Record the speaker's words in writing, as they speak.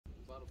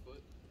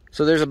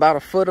So there's about a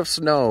foot of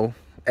snow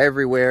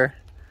everywhere,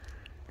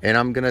 and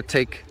I'm gonna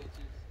take,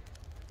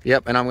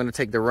 and I'm gonna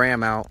take the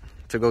Ram out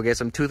to go get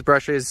some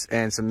toothbrushes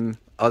and some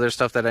other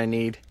stuff that I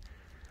need.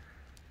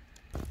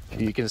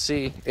 You can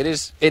see it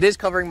is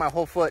covering my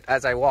whole foot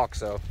as I walk.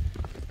 So,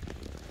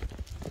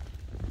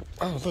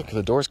 oh look,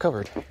 the door's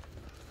covered.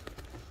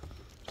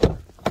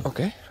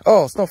 Okay.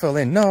 Oh, snow fell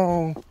in.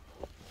 No.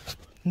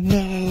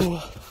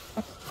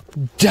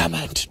 Damn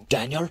it,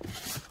 Daniel.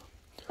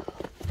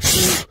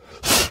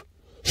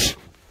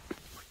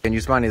 And you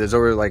Spani, there's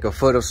over like a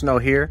foot of snow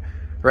here,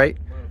 right?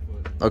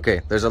 Okay,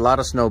 there's a lot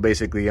of snow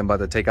basically. I'm about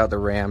to take out the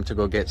Ram to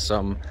go get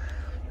some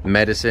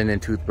medicine and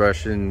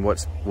toothbrush and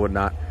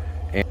whatnot.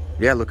 And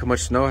yeah, look how much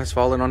snow has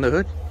fallen on the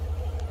hood.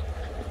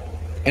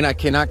 And I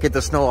cannot get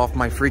the snow off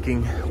my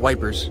freaking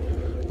wipers.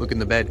 Look in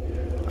the bed.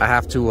 I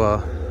have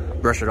to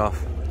brush it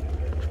off.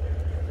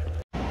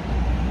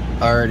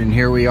 All right, and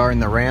here we are in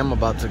the Ram,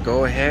 about to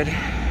go ahead,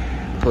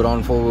 put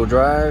on 4-wheel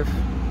drive.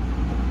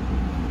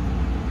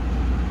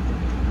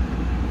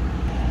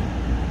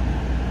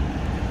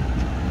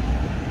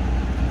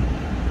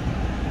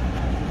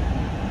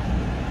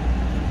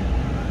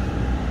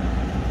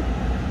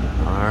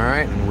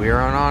 And we're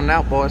on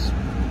out, boys.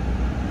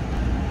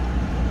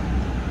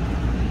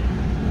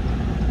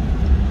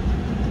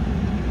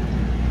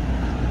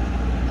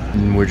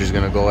 And we're just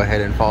gonna go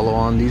ahead and follow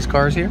on these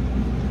cars here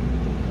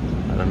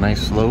at a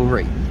nice slow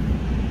rate.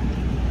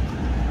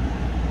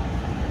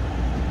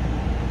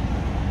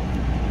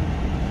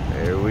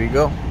 There we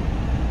go.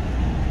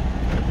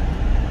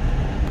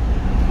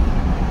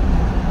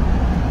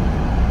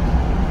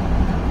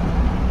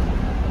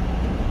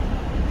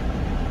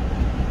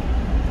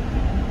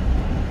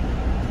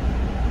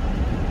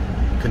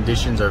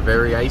 Conditions are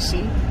very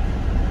icy.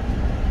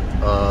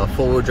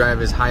 4-wheel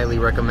drive is highly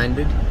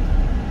recommended,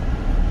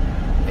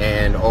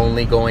 and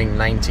only going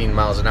 19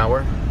 miles an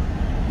hour.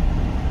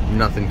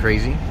 Nothing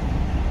crazy.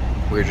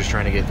 We're just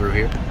trying to get through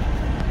here.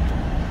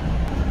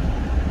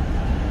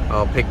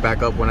 I'll pick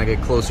back up when I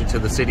get closer to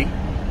the city.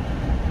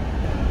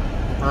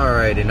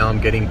 Alright, and now I'm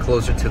getting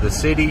closer to the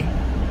city.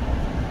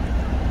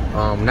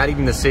 Not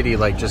even the city,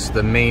 like just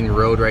the main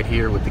road right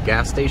here with the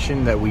gas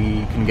station that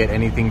we can get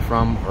anything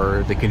from,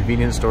 or the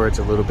convenience store. It's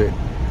a little bit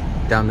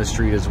down the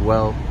street as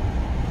well.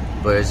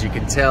 But as you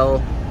can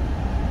tell,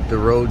 the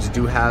roads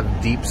do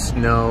have deep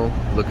snow.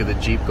 Look at the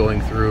Jeep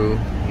going through,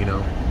 you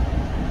know.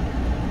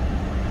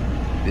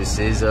 This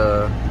is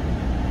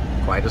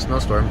quite a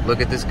snowstorm.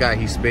 Look at this guy,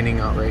 he's spinning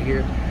out right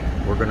here.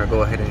 We're gonna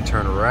go ahead and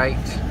turn right.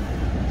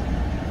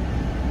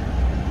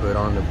 Put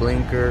on the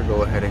blinker,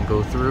 go ahead and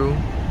go through.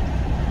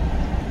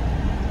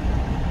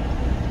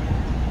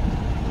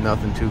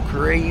 Nothing too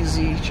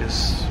crazy,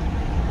 just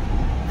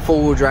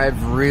 4-wheel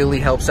drive really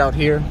helps out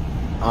here.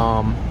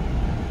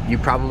 You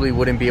probably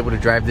wouldn't be able to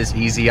drive this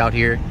easy out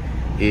here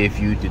if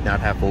you did not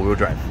have 4-wheel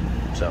drive.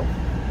 So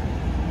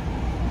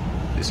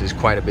this is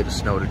quite a bit of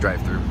snow to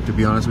drive through, to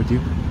be honest with you.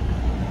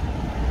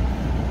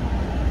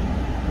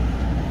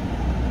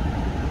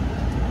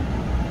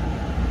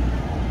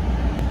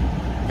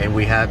 And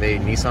we have a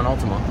Nissan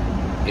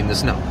Altima in the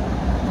snow.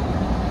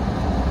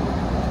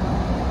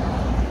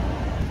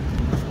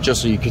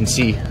 Just so you can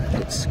see,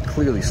 it's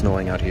clearly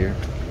snowing out here.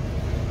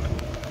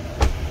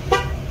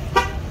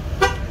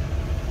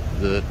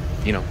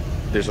 You know,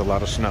 there's a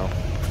lot of snow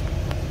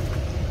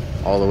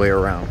all the way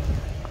around.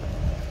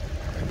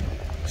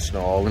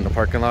 Snow all in the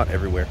parking lot,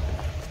 everywhere.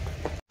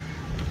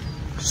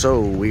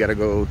 So we gotta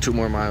go 2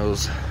 more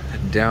miles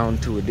down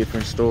to a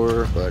different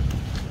store, but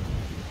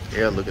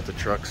yeah, look at the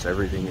trucks.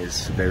 Everything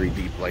is very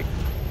deep. Like,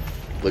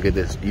 look at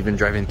this, even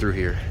driving through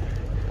here,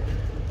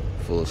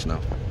 full of snow.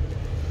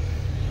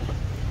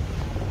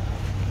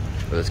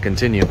 Let's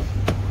continue.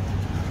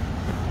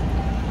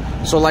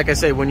 So like I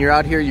say, when you're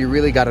out here, you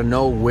really got to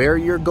know where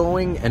you're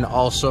going, and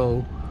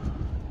also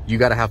you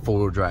got to have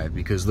 4-wheel drive,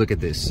 because look at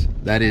this.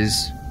 That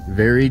is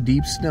very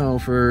deep snow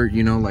for,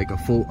 you know, like a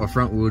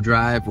front wheel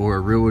drive or a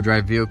rear wheel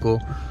drive vehicle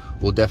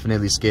will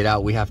definitely skid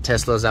out. We have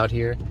Teslas out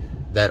here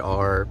that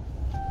are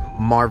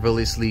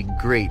marvelously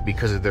great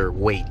because of their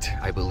weight,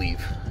 I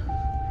believe.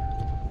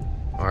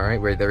 All right,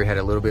 right there we had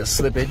a little bit of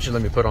slippage.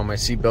 Let me put on my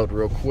seatbelt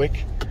real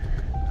quick.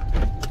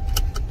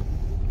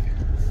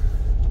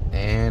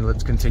 And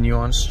let's continue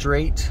on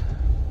straight.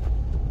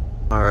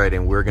 All right,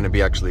 and we're gonna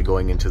be actually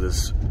going into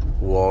this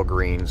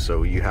Walgreens,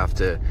 so you have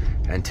to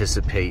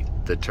anticipate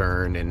the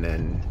turn, and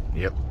then,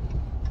 yep,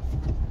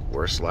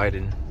 we're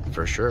sliding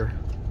for sure.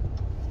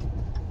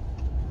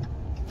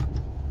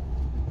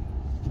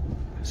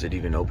 Is it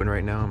even open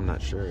right now? I'm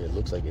not sure. It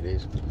looks like it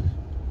is.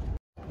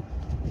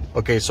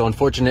 Okay, so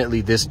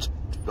unfortunately this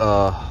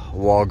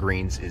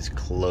Walgreens is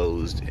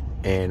closed,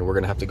 and we're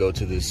gonna have to go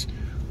to this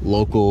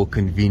local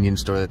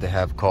convenience store that they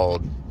have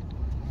called,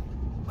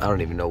 I don't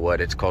even know what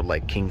it's called,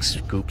 like King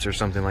Scoops or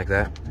something like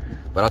that.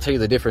 But I'll tell you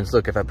the difference.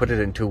 Look, if I put it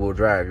in 2-wheel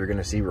drive, you're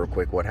gonna see real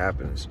quick what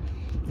happens.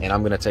 And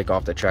I'm gonna take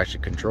off the traction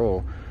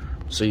control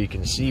so you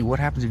can see what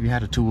happens if you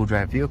had a 2-wheel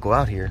drive vehicle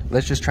out here.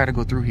 Let's just try to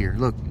go through here.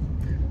 Look,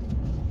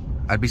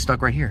 I'd be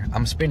stuck right here.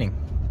 I'm spinning.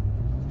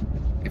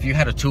 If you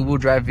had a two-wheel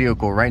drive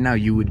vehicle right now,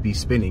 you would be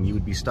spinning, you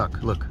would be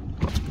stuck. Look,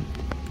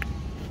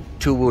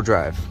 two-wheel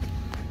drive.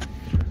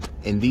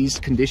 In these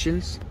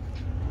conditions,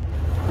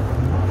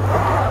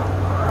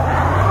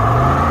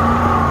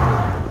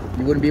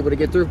 you wouldn't be able to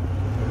get through.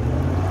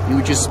 You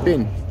would just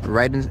spin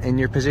right in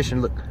your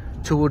position. Look,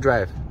 two-wheel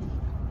drive.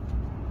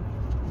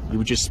 You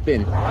would just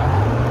spin.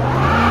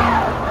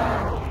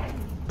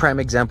 Prime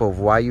example of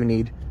why you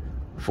need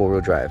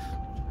four-wheel drive.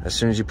 As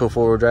soon as you put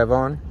four-wheel drive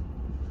on,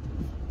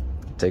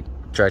 take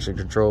traction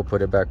control,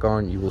 put it back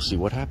on, you will see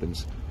what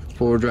happens.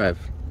 Four-wheel drive.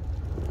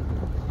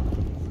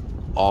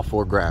 All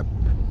four grab.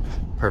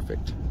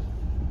 Perfect.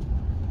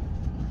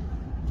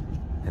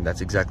 And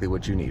that's exactly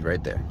what you need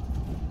right there.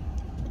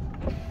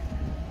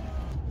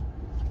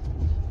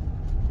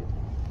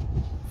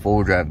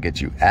 Four-wheel drive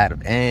gets you out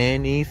of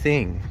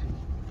anything.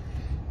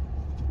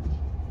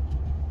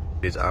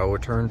 It is our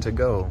turn to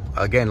go.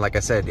 Again, like I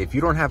said, if you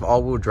don't have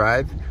all-wheel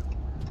drive,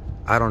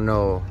 I don't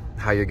know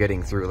how you're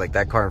getting through. Like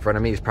that car in front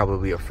of me is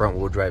probably a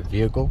front-wheel drive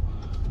vehicle,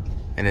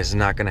 and it's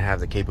not going to have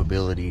the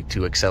capability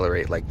to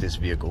accelerate like this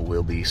vehicle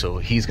will be. So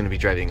he's going to be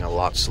driving a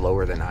lot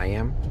slower than I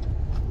am,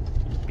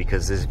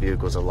 because this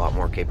vehicle is a lot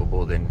more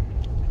capable than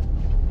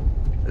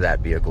that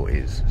vehicle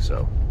is.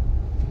 So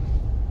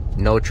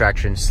no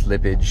traction,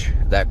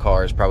 slippage. That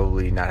car is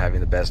probably not having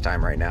the best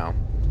time right now.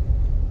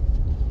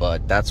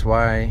 But that's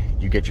why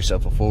you get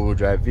yourself a four-wheel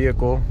drive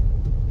vehicle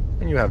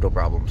and you have no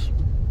problems.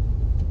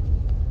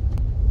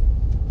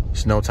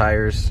 Snow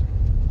tires.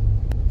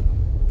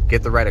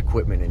 Get the right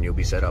equipment and you'll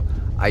be set up.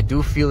 I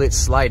do feel it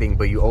sliding,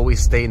 but you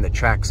always stay in the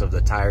tracks of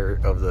the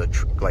tire of the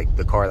like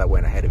the car that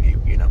went ahead of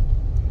you, you know.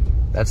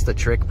 That's the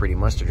trick pretty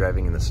much to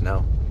driving in the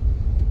snow.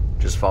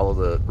 Just follow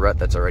the rut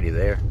that's already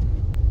there.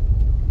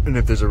 And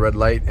if there's a red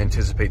light,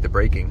 anticipate the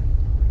braking.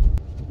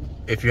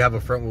 If you have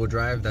a front wheel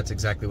drive, that's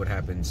exactly what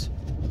happens.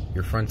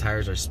 Your front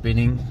tires are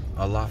spinning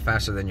a lot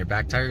faster than your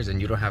back tires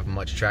and you don't have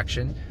much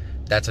traction.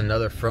 That's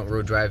another front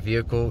wheel drive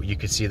vehicle. You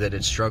can see that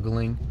it's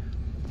struggling.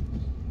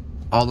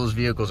 All those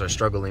vehicles are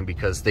struggling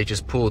because they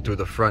just pull through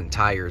the front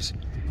tires,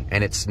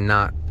 and it's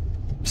not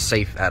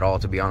safe at all,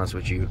 to be honest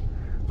with you.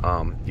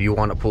 You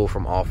want to pull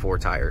from all four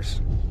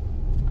tires.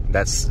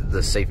 That's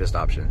the safest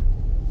option.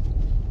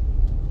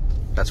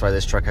 That's why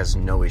this truck has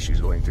no issues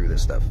going through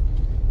this stuff.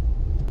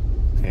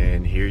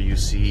 And here you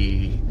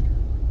see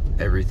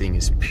everything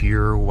is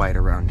pure white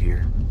around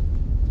here.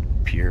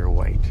 Pure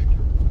white.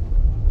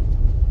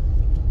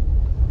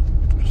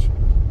 Just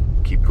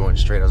keep going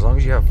straight. As long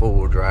as you have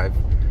four-wheel drive,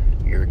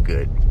 you're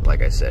good,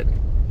 like I said.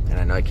 And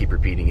I know I keep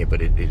repeating it,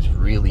 but it is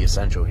really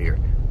essential here.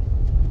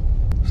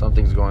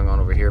 Something's going on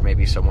over here.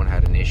 Maybe someone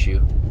had an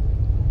issue.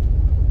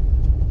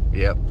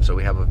 Yep, so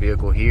we have a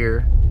vehicle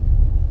here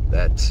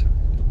that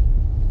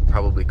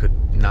probably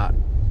could not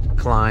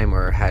climb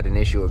or had an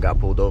issue or got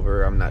pulled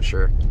over. I'm not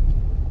sure.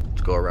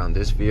 Let's go around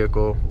this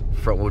vehicle.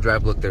 Front wheel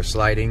drive, look, they're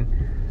sliding.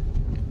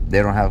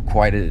 They don't have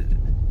quite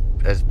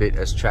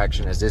as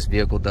traction as this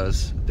vehicle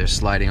does. They're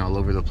sliding all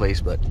over the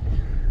place, but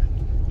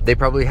they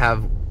probably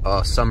have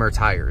summer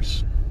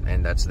tires,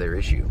 and that's their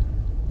issue.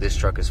 This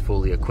truck is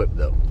fully equipped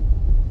though.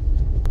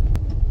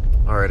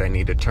 All right, I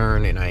need to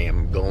turn, and I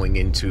am going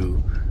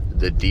into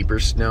the deeper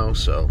snow,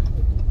 so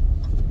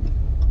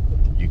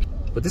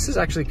but this is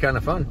actually kind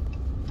of fun.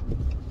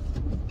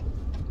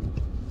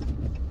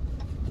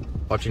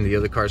 Watching the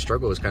other cars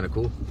struggle is kind of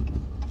cool.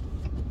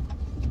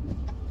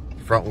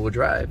 Front wheel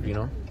drive, you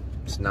know,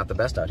 it's not the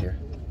best out here.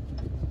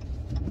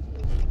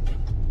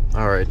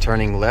 All right,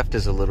 turning left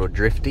is a little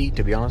drifty,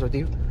 to be honest with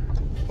you.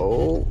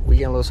 Oh, we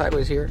get a little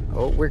sideways here.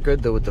 Oh, we're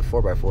good though with the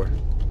 4x4.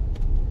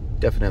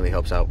 Definitely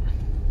helps out.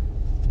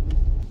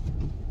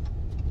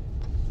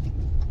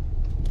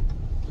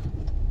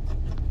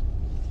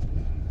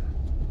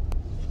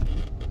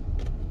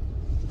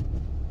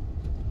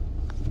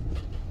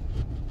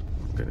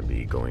 Gonna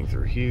be going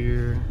through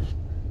here,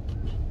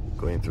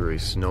 going through a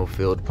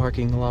snow-filled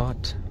parking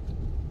lot.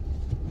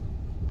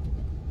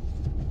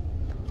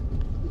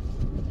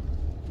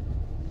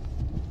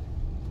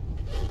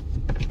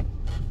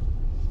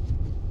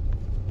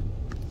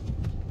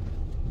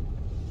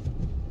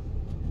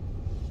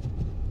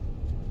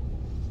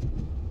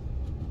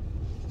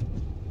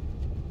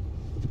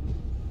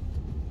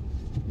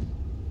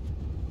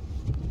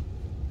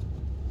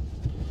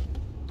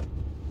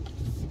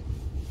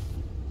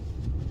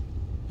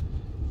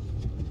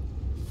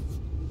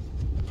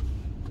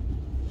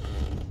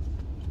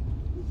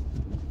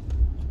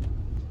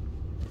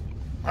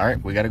 All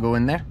right, we gotta go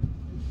in there.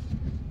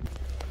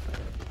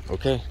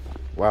 Okay,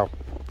 wow.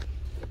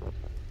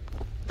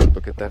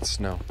 Look at that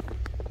snow.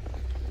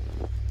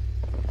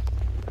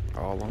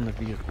 All on the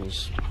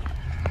vehicles.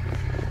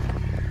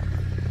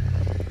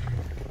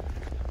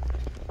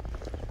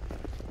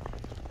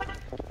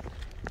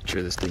 I'm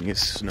sure this thing is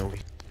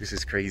snowy. This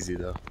is crazy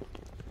though.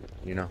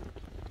 You know,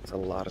 it's a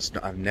lot of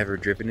snow. I've never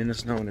driven in the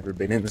snow, never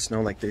been in the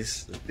snow like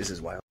this. This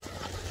is wild.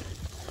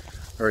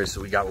 All right,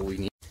 so we got what we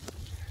need.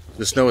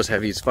 The snow is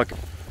heavy as fucking.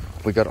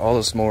 We got all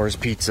the s'mores,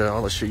 pizza,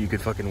 all the shit you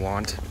could fucking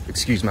want.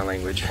 Excuse my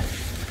language.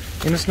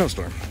 In a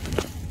snowstorm.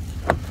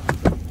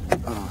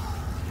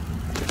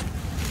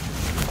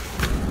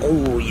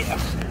 Oh yeah.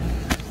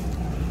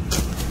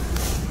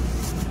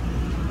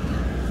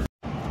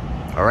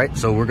 All right,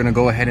 so we're gonna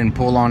go ahead and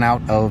pull on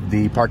out of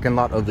the parking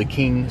lot of the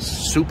King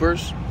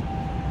Soopers.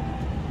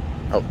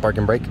 Oh, park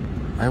and brake.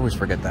 I always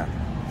forget that.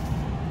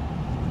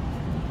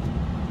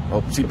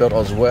 Oh, seatbelt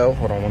as well.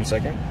 Hold on one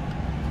second.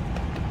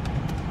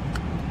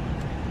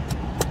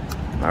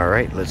 All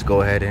right, let's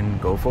go ahead and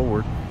go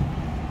forward.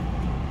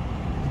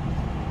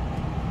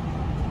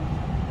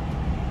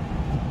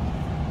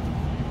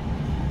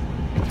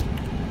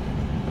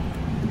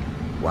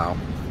 Wow.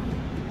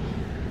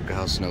 Look at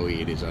how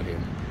snowy it is out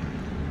here.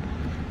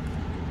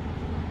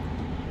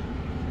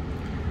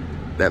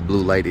 That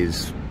blue light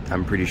is,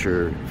 I'm pretty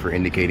sure, for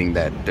indicating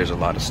that there's a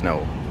lot of snow.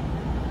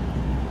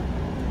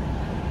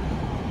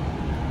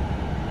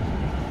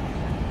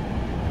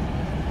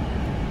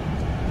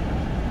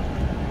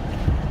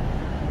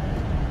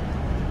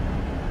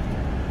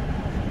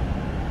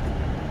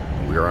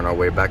 We are on our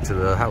way back to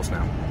the house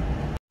now.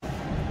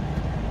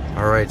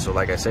 Alright, so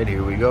like I said,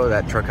 here we go.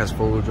 That truck has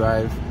four-wheel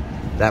drive.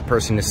 That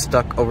person is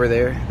stuck over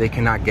there. They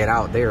cannot get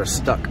out. They are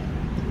stuck.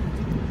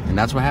 And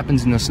that's what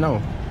happens in the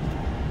snow.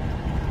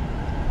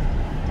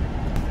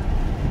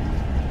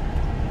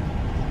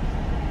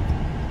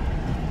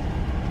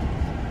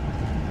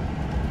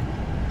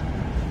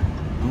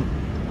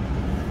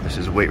 Let's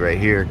just wait right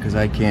here because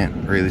I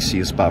can't really see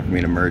a spot for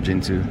me to merge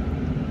into.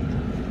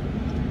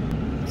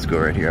 Let's go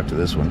right here after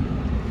this one.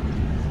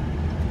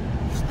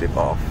 Dip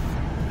off.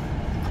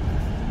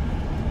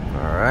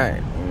 All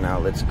right, now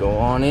let's go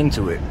on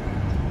into it.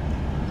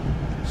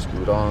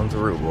 Scoot on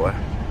through, boy.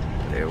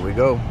 There we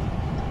go.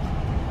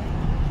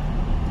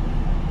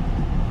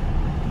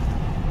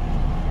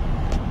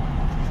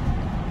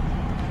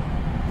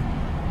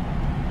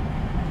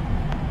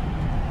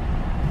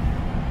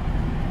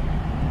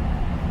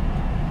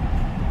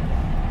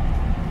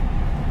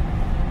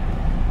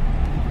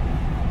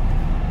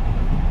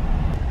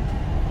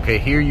 Okay,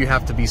 here you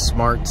have to be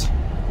smart.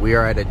 We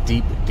are at a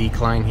deep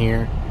decline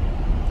here.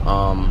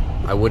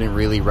 I wouldn't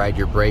really ride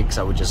your brakes.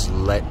 I would just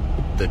let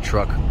the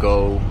truck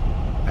go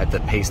at the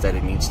pace that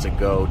it needs to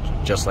go,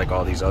 just like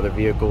all these other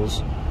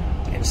vehicles,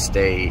 and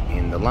stay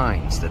in the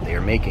lines that they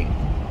are making.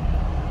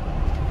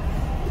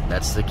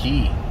 That's the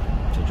key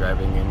to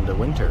driving in the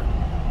winter.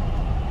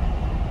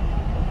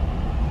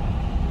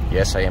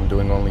 Yes, I am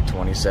doing only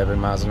 27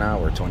 miles an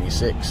hour,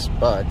 26,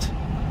 but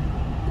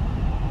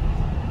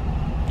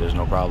there's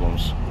no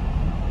problems.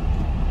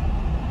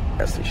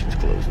 Gas station's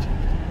closed.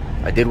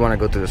 I did want to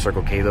go through the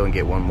Circle K though and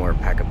get one more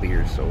pack of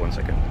beers, so one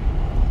second.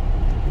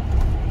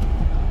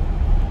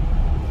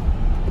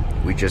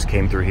 We just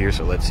came through here,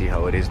 so let's see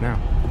how it is now.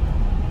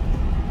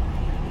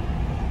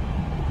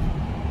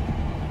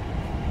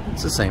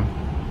 It's the same.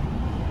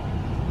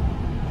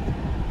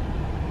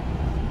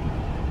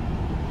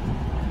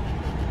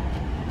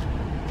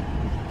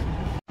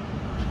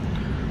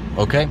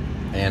 Okay,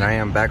 and I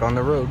am back on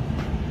the road.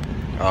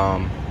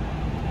 I'm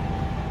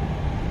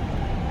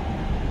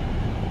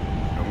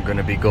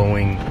gonna be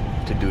going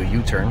to do a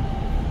U-turn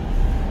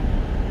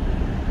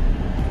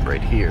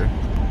right here.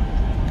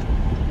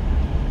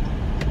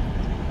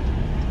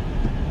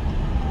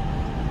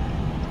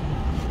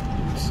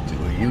 Let's do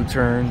a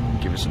U-turn,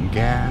 give it some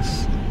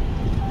gas.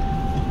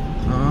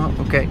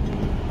 Okay,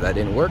 that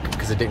didn't work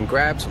because it didn't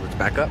grab, so let's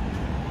back up.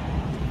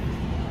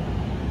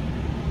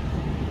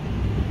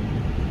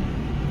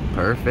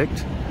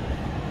 Perfect.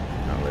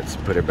 Now let's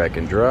put it back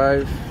in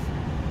drive.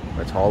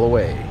 Let's haul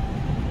away.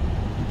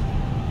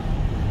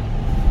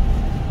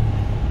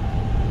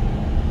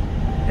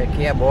 Heck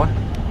yeah, boy.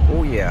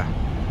 Oh yeah.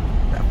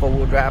 That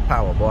four-wheel drive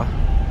power, boy.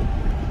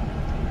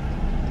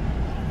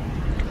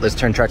 Let's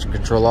turn traction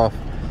control off.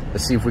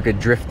 Let's see if we could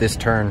drift this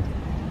turn.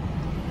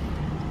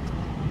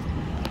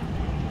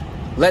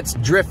 Let's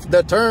drift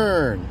the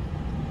turn.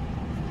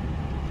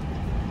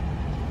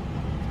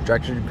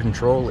 Traction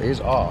control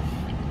is off.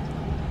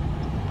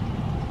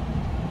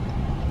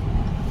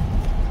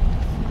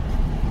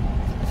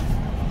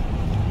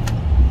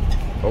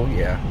 Oh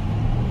yeah.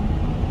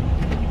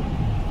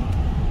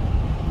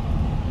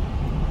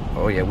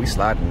 Oh yeah, we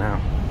sliding now.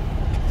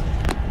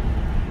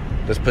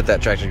 Let's put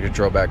that traction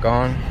control back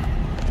on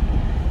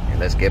and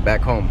let's get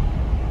back home.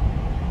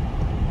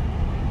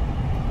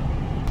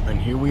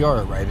 And here we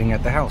are arriving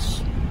at the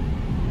house.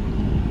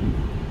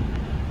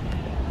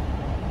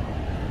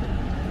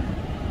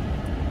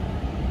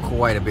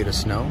 Quite a bit of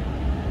snow.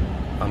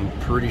 I'm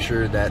pretty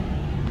sure that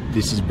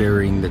this is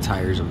burying the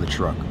tires of the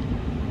truck.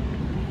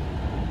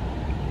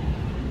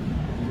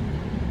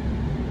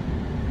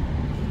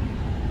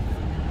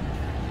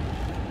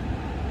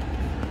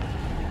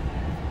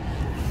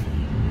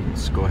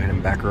 Let's go ahead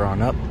and back her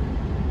on up.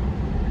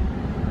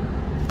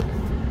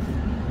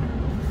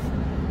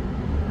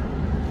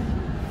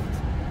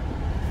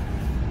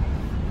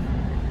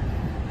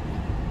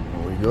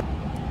 There we go.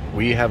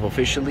 We have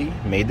officially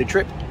made the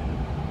trip.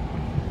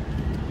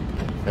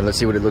 And let's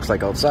see what it looks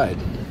like outside.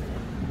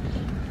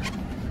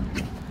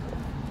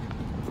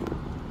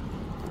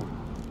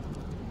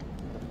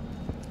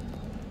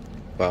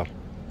 Wow.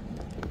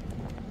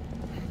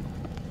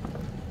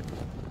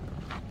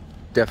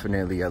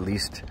 definitely at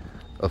least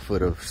a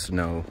foot of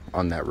snow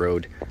on that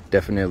road.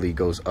 Definitely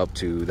goes up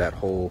to that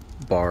whole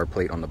bar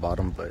plate on the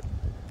bottom, but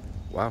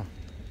wow,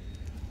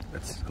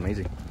 that's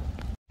amazing.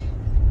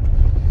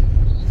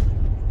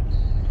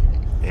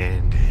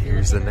 And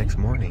here's the next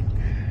morning.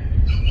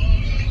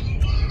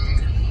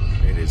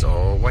 It is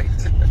all white.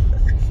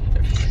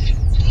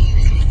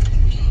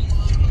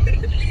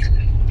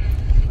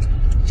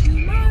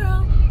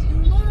 Tomorrow.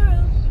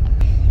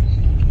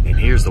 And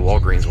here's the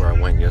Walgreens where I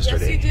went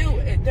yesterday. Yes, you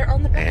do. They're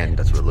on the back. And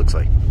that's what it looks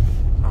like.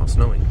 Oh, it's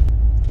snowing.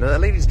 No, that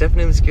lady's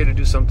definitely scared to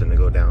do something to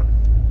go down.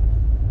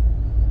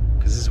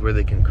 Because this is where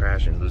they can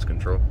crash and lose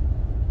control.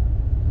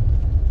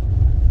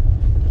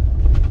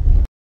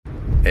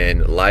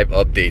 And live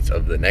updates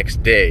of the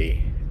next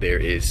day. There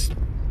is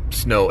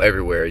snow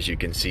everywhere, as you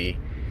can see.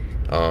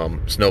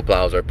 Snow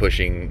plows are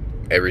pushing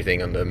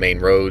everything on the main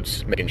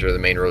roads, making sure the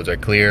main roads are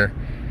clear.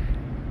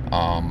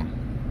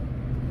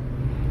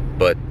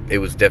 But it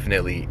was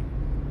definitely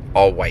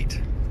all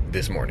white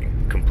this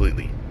morning,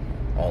 completely,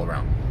 all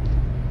around.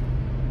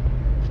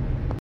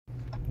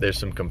 There's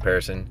some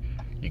comparison.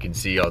 You can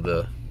see all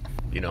the,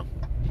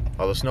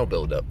 all the snow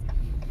buildup.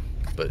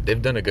 But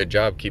they've done a good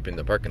job keeping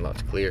the parking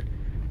lots clear,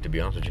 to be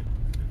honest with you.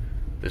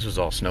 This was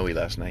all snowy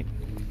last night,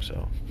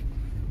 so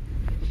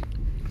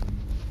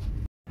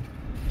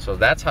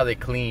that's how they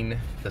clean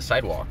the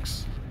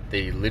sidewalks.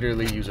 They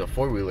literally use a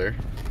four-wheeler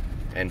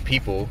and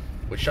people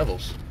with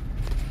shovels.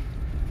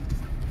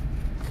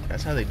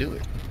 That's how they do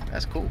it.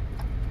 That's cool.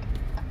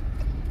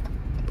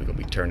 We're gonna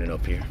be turning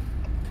up here.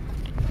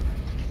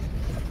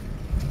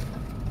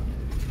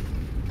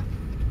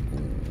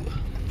 Ooh,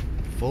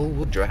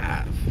 full-wheel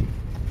drive.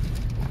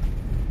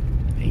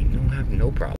 Ain't no problem.